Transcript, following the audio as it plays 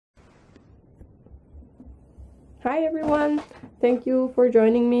Hi everyone, thank you for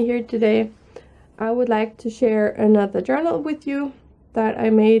joining me here today. I would like to share another journal with you that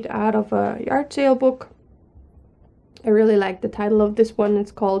I made out of a yard sale book. I really like the title of this one.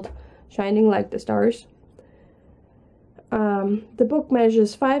 It's called Shining Like the Stars. The book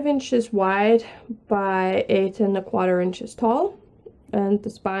measures 5 inches wide by 8¼ inches tall, and the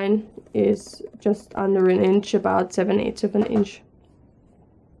spine is just under an inch, about 7/8 of an inch.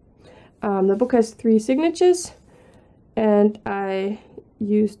 The book has 3 signatures, and I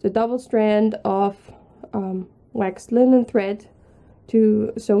used a double strand of waxed linen thread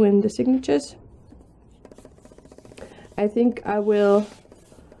to sew in the signatures. I think I will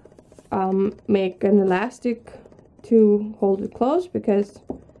make an elastic to hold it closed because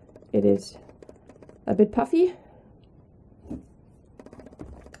it is a bit puffy.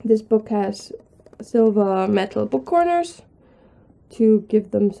 This book has silver metal book corners to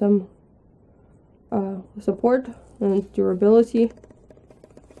give them some support and durability.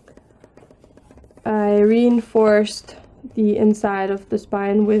 I reinforced the inside of the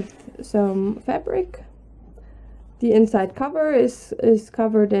spine with some fabric. The inside cover is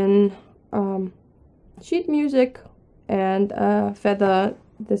covered in sheet music and a feather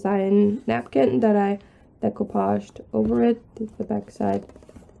design napkin that I decoupaged over it. The back side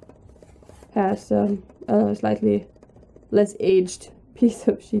has a slightly less aged piece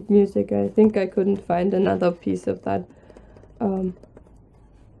of sheet music. I think I couldn't find another piece of that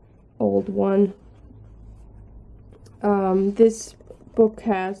old one. This book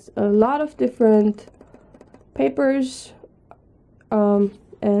has a lot of different papers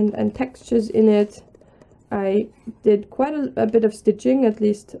and textures in it. I did quite a bit of stitching, at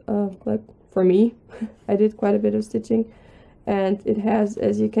least like for me. I did quite a bit of stitching, and it has,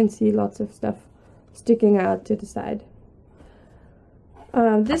 as you can see, lots of stuff sticking out to the side.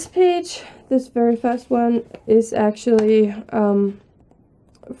 This page, this very first one, is actually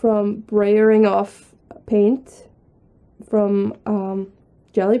from brayering off paint from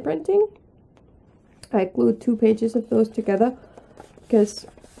jelly printing. I glued 2 pages of those together because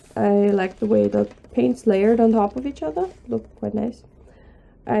I like the way the paint's layered on top of each other. Look quite nice.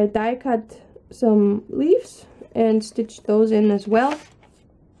 I die cut some leaves and stitched those in as well.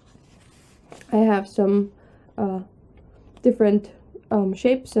 I have some different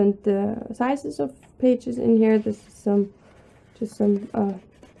shapes and sizes of pages in here. This is just some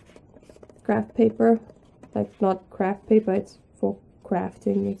craft paper, like not craft paper, it's for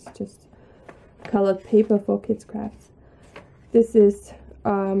crafting. It's just colored paper for kids' crafts. This is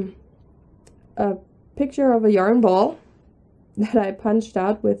a picture of a yarn ball that I punched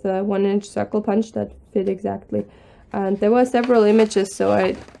out with a 1-inch circle punch that fit exactly. And there were several images, so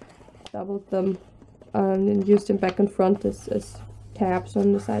I doubled them and used them back and front as tabs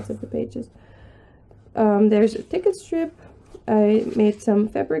on the sides of the pages. There's a ticket strip. I made some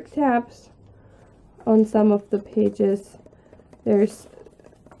fabric tabs on some of the pages. There's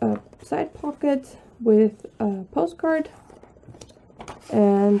a side pocket with a postcard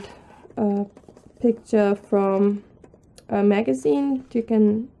and a picture from a magazine you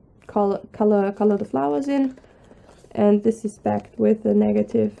can color the flowers in, and this is backed with a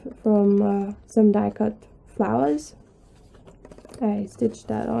negative from some die cut flowers. I stitched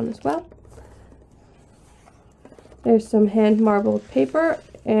that on as well. There's some hand marbled paper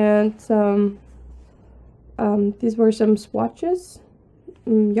and some these were some swatches,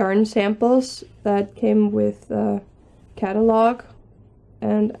 yarn samples that came with a catalog,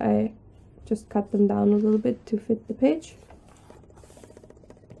 and I just cut them down a little bit to fit the page.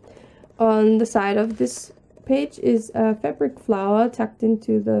 On the side of this page is a fabric flower tucked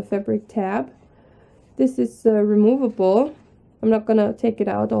into the fabric tab. This is removable. I'm not gonna take it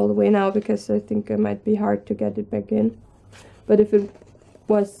out all the way now because I think it might be hard to get it back in. But if it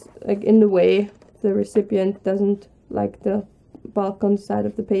was like in the way, the recipient doesn't like the bulk on the side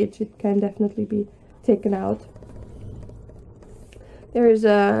of the page, it can definitely be taken out. There is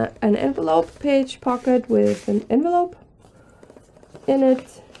an envelope page pocket with an envelope in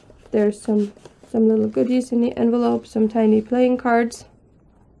it. There's some little goodies in the envelope, some tiny playing cards.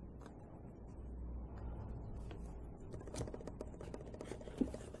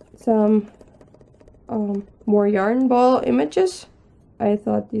 Some more yarn ball images. I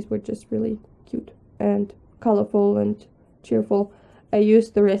thought these were just really cute and colorful and cheerful. I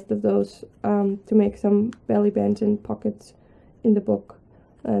used the rest of those to make some belly bands and pockets in the book,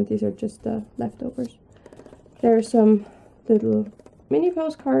 and these are just leftovers. There are some little mini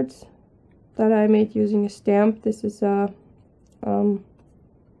postcards that I made using a stamp. This is a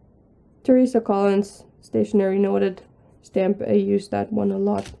Teresa Collins stationery noted stamp. I use that one a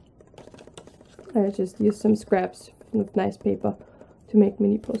lot. I just used some scraps of nice paper to make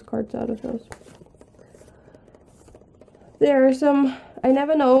mini postcards out of those. There are some, I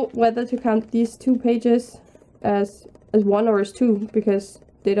never know whether to count these 2 pages as 1 or as 2, because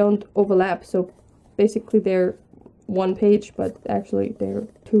they don't overlap, so basically they're 1 page, but actually they're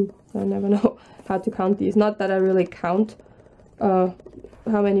 2. So I never know how to count these. Not that I really count how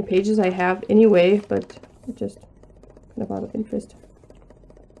many pages I have anyway, but just kind of out of interest.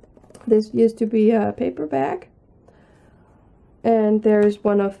 This used to be a paper bag, and there's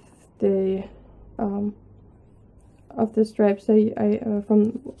one of the stripes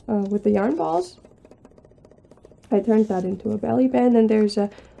from with the yarn balls. I turned that into a belly band, and there's a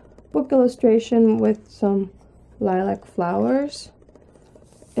book illustration with some lilac flowers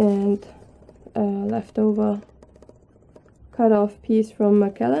and a leftover cut off piece from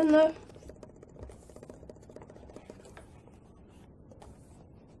a calendar.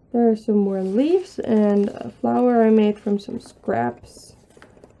 There are some more leaves and a flower I made from some scraps.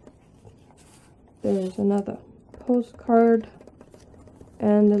 There's another postcard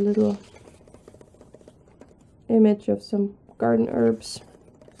and a little image of some garden herbs.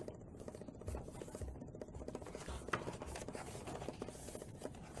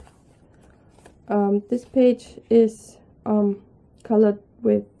 This page is colored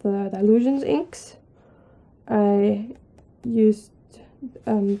with Dilutions inks. I used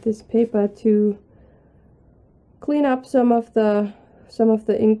this paper to clean up some of the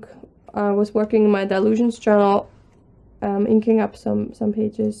ink. I was working in my Dilutions journal, inking up some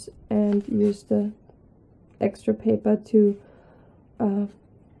pages, and used the extra paper to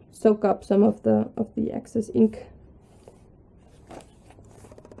soak up some of the excess ink.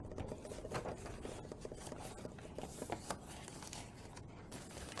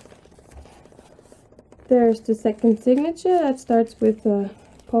 There's the second signature that starts with a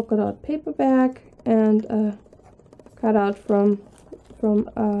polka dot paperback and a cutout from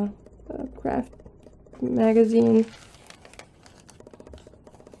a craft magazine.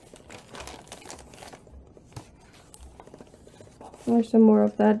 There's some more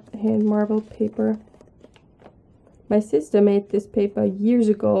of that hand marbled paper. My sister made this paper years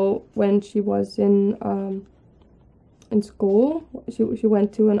ago when she was in school. She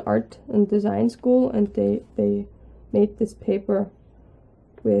went to an art and design school, and they made this paper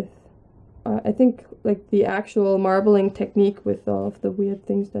with I think like the actual marbling technique with all of the weird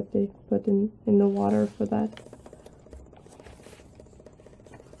things that they put in the water for that.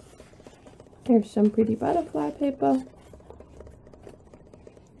 Here's some pretty butterfly paper.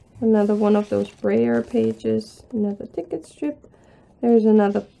 Another one of those brayer pages, another ticket strip. There's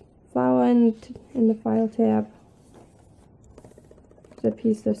another flower in the file tab. There's a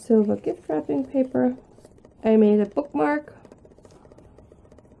piece of silver gift wrapping paper. I made a bookmark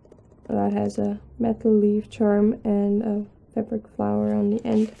that has a metal leaf charm and a fabric flower on the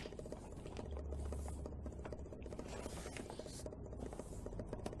end.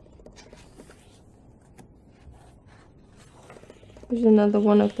 There's another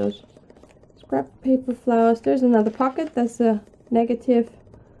one of those scrap paper flowers. There's another pocket. That's a negative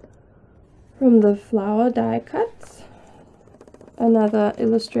from the flower die cuts. Another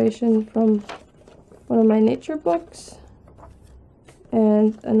illustration from one of my nature books.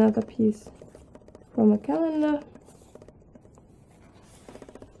 And another piece from a calendar.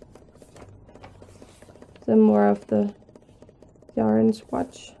 Some more of the yarn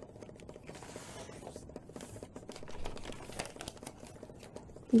swatch.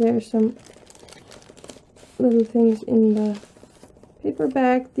 There's some little things in the paper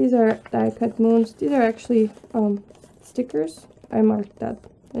bag. These are die cut moons. These are actually stickers. I marked that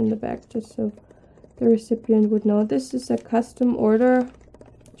in the bag just so the recipient would know. This is a custom order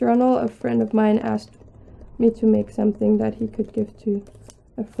journal. A friend of mine asked me to make something that he could give to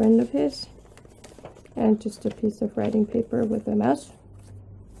a friend of his. And just a piece of writing paper with a mouse.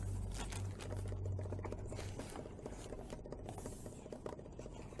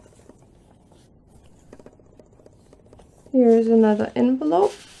 Here's another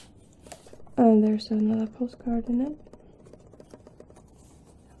envelope, and there's another postcard in it.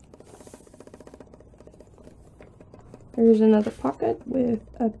 Here's another pocket with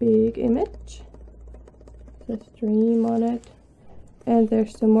a big image, a stream on it, and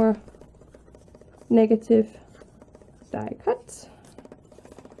there's some more negative die cuts.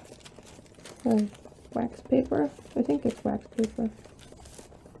 Wax paper, I think it's wax paper.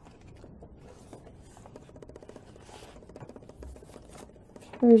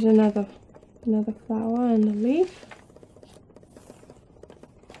 There's another flower and a leaf.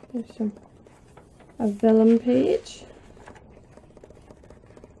 There's a vellum page.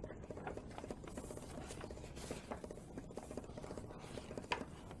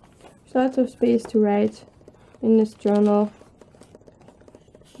 lots of space to write in this journal.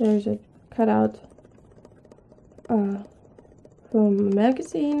 There's a cutout from a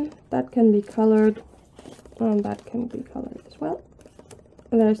magazine that can be colored, and that can be colored as well.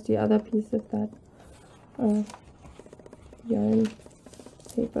 And there's the other piece of that yarn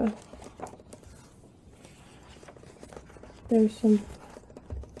paper. There's some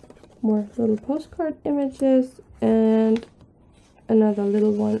more little postcard images and another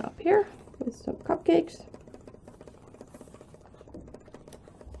little one up here with some cupcakes.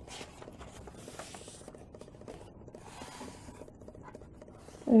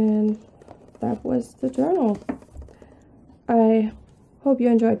 And that was the journal. I hope you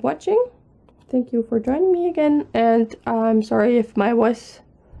enjoyed watching. Thank you for joining me again, and I'm sorry if my voice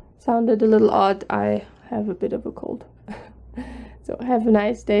sounded a little odd. I have a bit of a cold. So have a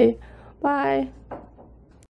nice day. Bye.